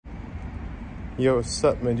Yo, what's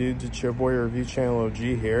up, my dudes? It's your boy Review Channel OG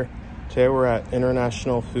here. Today we're at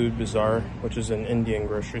International Food Bazaar, which is an Indian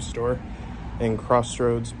grocery store in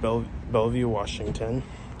Crossroads, Bellevue, Washington.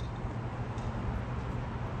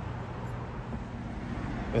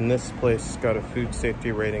 And this place got a food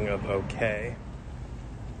safety rating of okay.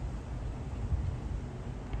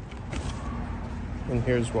 And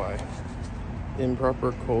here's why.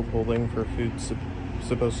 Improper cold holding for food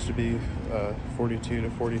supposed to be 42 to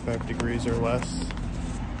 45 degrees or less.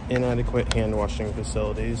 Inadequate hand washing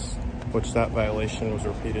facilities, which that violation was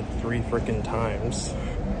repeated 3 freaking times.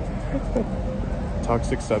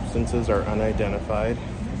 Toxic substances are unidentified.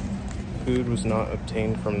 Food was not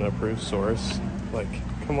obtained from an approved source. Like,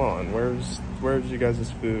 come on, where's you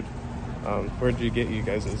guys' food? Where'd you get you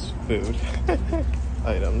guys' food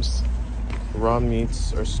items? Raw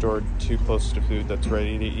meats are stored too close to food that's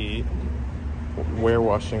ready to eat.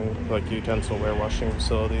 Utensil warewashing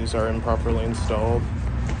facilities are improperly installed.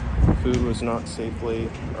 Food was not safely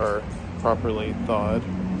or properly thawed.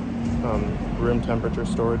 Room temperature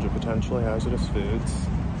storage of potentially hazardous foods.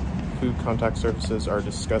 Food contact surfaces are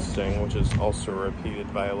disgusting, which is also a repeated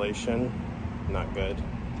violation. Not good.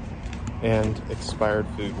 And expired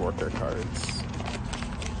food worker cards.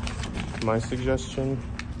 My suggestion,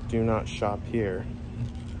 do not shop here.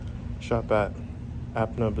 Shop at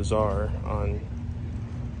Bazaar on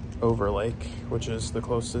Overlake, which is the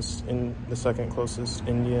second closest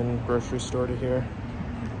Indian grocery store to here.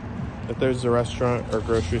 If there's a restaurant or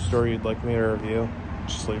grocery store you'd like me to review,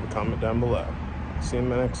 just leave a comment down below. See you in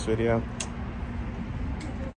my next video.